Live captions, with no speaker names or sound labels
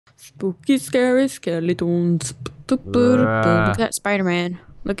Spooky, scary skeletons. Look at that Spider-Man.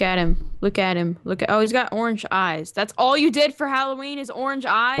 Look at him. Look at him. Look at. Oh, he's got orange eyes. That's all you did for Halloween is orange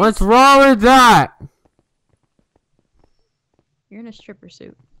eyes? What's wrong with that? You're in a stripper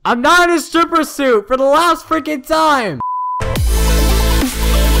suit. I'm not in a stripper suit for the last freaking time.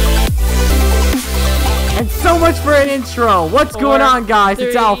 And so much for an intro. What's going on, guys?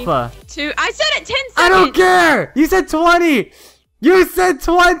 It's Alpha. 2. I said it 10 seconds. I don't care. You said 20. You said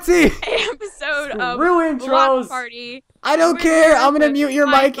 20. Episode of intros. Block Party. I don't care. I'm gonna mute your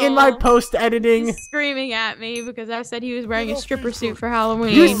mic in my post editing. He's screaming at me because I said he was wearing a stripper suit for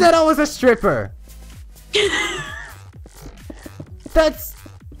Halloween. You said I was a stripper. That's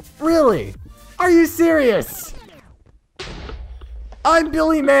really? Are you serious? I'm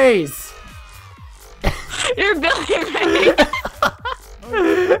Billy Mays. You're Billy Mays.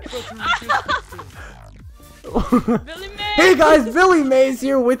 Billy Mays. Hey guys, Billy Mays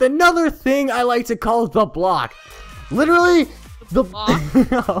here with another thing I like to call the block. Literally, the block.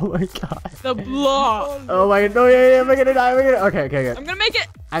 Oh my god. The block. Oh my god. No, yeah, am I gonna die? Okay, good. I'm gonna make it.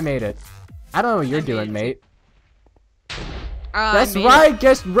 I made it. I don't know what you're doing, mate. That's right.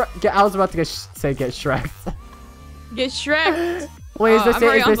 I was about to say get Shrek'd. Get Shrek'd. Wait, is this it?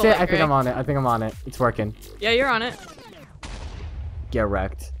 Is this it? I think think I'm on it. I think I'm on it. It's working. Yeah, you're on it. Get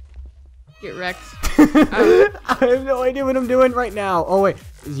wrecked. Get wrecked. I have no idea what I'm doing right now. Oh wait,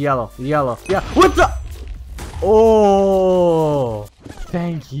 it's yellow. Yellow. Yeah. What the? Oh,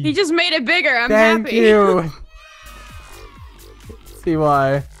 thank you. He just made it bigger. I'm happy. Thank you. See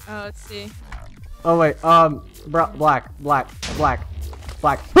why? Oh, let's see. Oh wait, black. No, I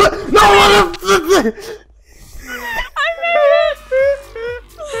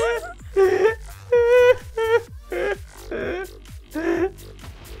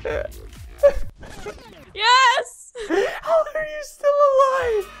Yes! How are you still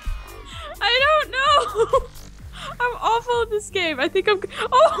alive? I don't know. I'm awful at this game. I think I'm.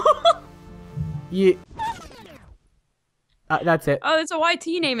 Oh. Yeah. That's it. Oh, there's a YT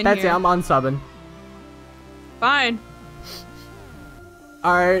name in That's here. it. I'm unsubbing. Fine.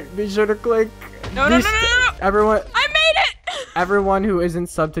 All right. Be sure to click. No. Everyone. I made it. Everyone who isn't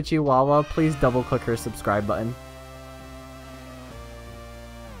subbed to Chihuahua, please double click her subscribe button.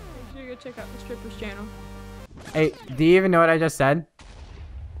 Make sure you go check out the strippers channel. Hey, do you even know what I just said?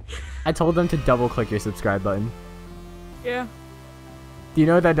 I told them to double click your subscribe button. Yeah. Do you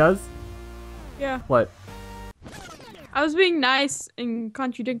know what that does? Yeah. What? I was being nice and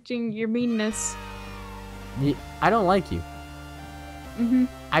contradicting your meanness. I don't like you.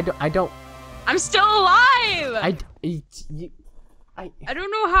 I don't. I'm still alive. I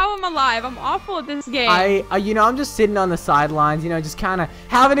don't know how I'm alive. I'm awful at this game. you know, I'm just sitting on the sidelines, you know, just kind of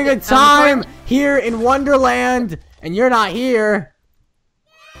having a good time here in Wonderland, and you're not here.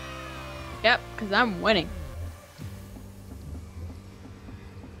 Yep, because I'm winning.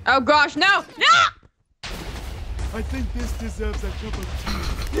 Oh gosh, no! No! I think this deserves a cup of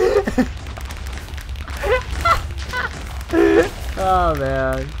tea. Oh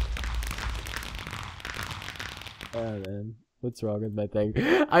man. Oh man. What's wrong with my thing?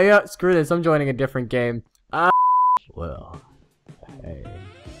 Screw this, I'm joining a different game. Well, hey.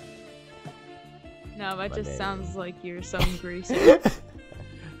 No, that just sounds like you're some greasy.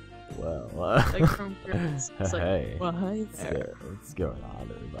 Well, like from Girls. It's like, hey. well, hi there. What's going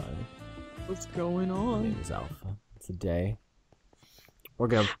on, everybody? What's going My on? name is Alpha. Today, we're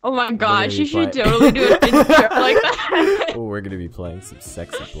gonna. Oh my gosh, you should totally do an intro like that. Oh, we're gonna be playing some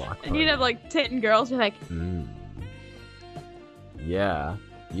sexy block party. And you'd have like 10 girls be like, yeah,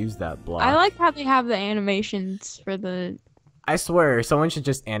 use that block. I like how they have the animations for the. I swear, someone should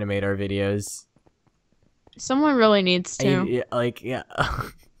just animate our videos. Someone really needs to. Yeah.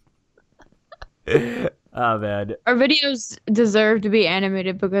 Oh man. Our videos deserve to be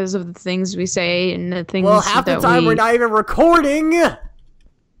animated because of the things we say and the things. Well, half the time we're not even recording.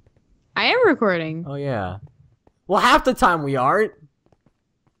 I am recording. Oh yeah. Well, half the time we aren't.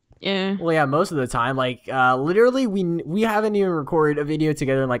 Yeah. Well, yeah, most of the time, like, literally, we haven't even recorded a video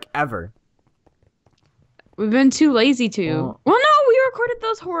together in like ever. We've been too lazy to. Well, no, we recorded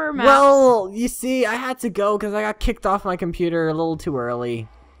those horror maps. Well, you see, I had to go because I got kicked off my computer a little too early.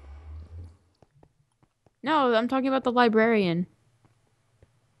 No, I'm talking about the librarian.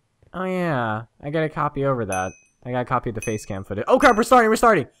 Oh yeah, I got a copy over that. I got a copy of the face cam footage. Oh crap, we're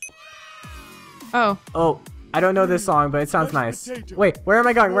starting. Oh. Oh, I don't know this song, but it sounds nice. Wait, where am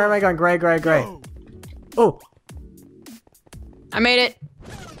I going? Gray. Oh. I made it.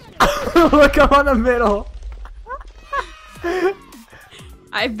 Look, I'm on the middle.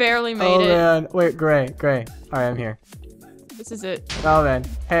 I barely made it. Oh man, wait, gray. Alright, I'm here. This is it. Oh man.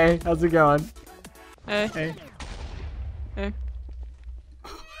 Hey, how's it going? Hey. Hey. Hey.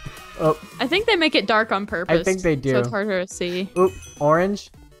 Oh. I think they make it dark on purpose. I think they do. So it's harder to see. Oop.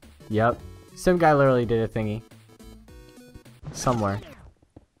 Orange. Yep. Some guy literally did a thingy. Somewhere.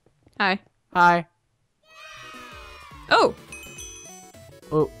 Hi. Hi. Oh.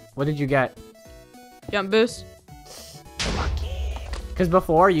 Oh. What did you get? Jump boost. Because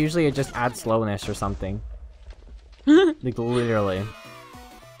before, usually it just adds slowness or something. Like, literally.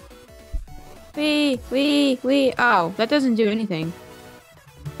 Wee. Oh, that doesn't do anything.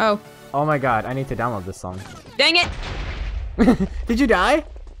 Oh. Oh my god, I need to download this song. Dang it! Did you die?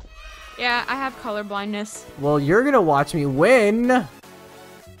 Yeah, I have color blindness. Well, you're gonna watch me win!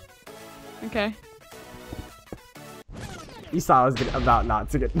 Okay. You saw I was about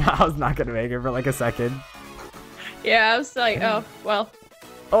not to get- I was not gonna make it for like a second. Yeah, I was like, oh, well.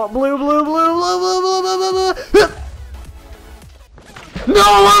 Oh, blue. No!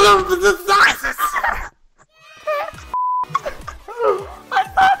 I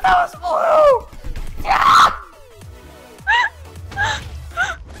thought that was blue!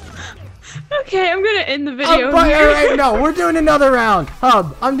 Okay, I'm gonna end the video But here. alright, no, we're doing another round.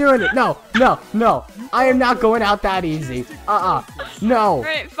 Hub, I'm doing it. No. I am not going out that easy. No.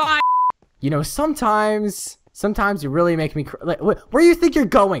 Alright, fine. You know, sometimes you really make me like, where do you think you're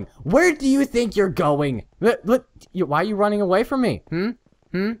going? Where do you think you're going? Why are you running away from me?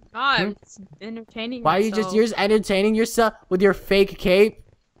 God, it's entertaining Why are you myself. just entertaining yourself with your fake cape?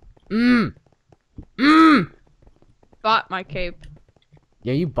 Bought my cape.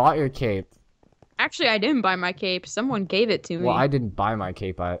 Yeah, you bought your cape. Actually, I didn't buy my cape. Someone gave it to me. Well, I didn't buy my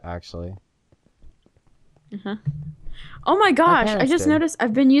cape, actually. Oh my gosh, I parents just did. noticed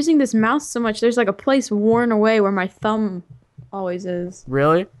I've been using this mouse so much. There's like a place worn away where my thumb always is.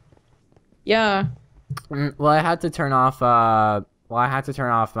 Really? Yeah. Well, I had to turn off macros.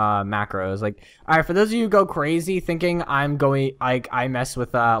 Like, all right, for those of you who go crazy thinking I'm going, like, I mess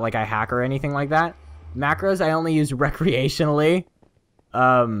with like a hack or anything like that, macros I only use recreationally,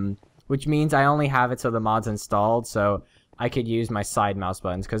 which means I only have it so the mod's installed, so I could use my side mouse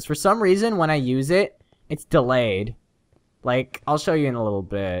buttons. Because for some reason, when I use it, it's delayed. Like, I'll show you in a little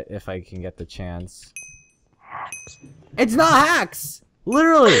bit if I can get the chance. It's not hacks,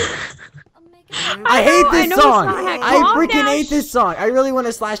 literally. I hate this song. I freaking hate this song. I really want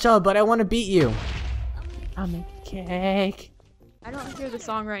to slash up, but I want to beat you. I'll make a cake. I don't hear the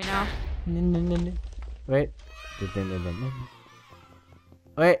song right now. Wait.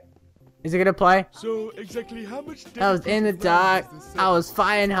 Wait. Is it gonna play? So exactly how much I was in the dark. I was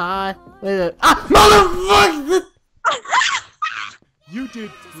flying hard. Motherfucker! You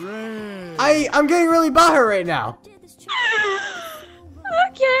did great. I'm getting really butthurt right now.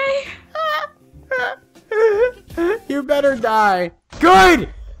 Okay. You better die. Good.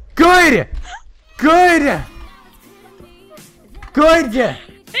 Good.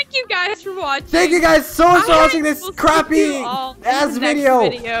 Thank you guys for watching. Thank you guys so much for watching this We'll see crappy you all in ass the next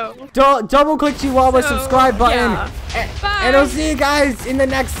video. Double click Chihuahua So, subscribe button. yeah. And I'll see you guys in the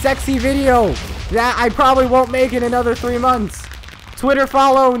next sexy video that I probably won't make in another 3 months. Twitter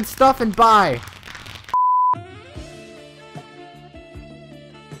follow and stuff, and bye.